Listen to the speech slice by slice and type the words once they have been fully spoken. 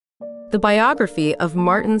The biography of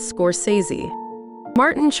Martin Scorsese.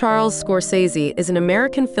 Martin Charles Scorsese is an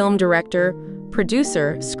American film director,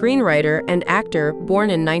 producer, screenwriter, and actor born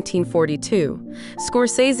in 1942.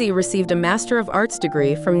 Scorsese received a Master of Arts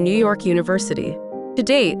degree from New York University. To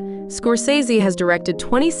date, Scorsese has directed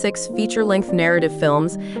 26 feature-length narrative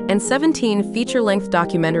films and 17 feature-length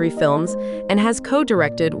documentary films and has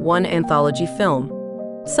co-directed one anthology film.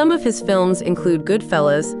 Some of his films include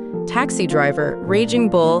Goodfellas, Taxi Driver, Raging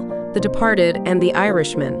Bull, The Departed, and The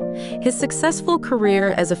Irishman. His successful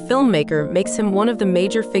career as a filmmaker makes him one of the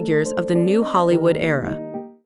major figures of the new Hollywood era.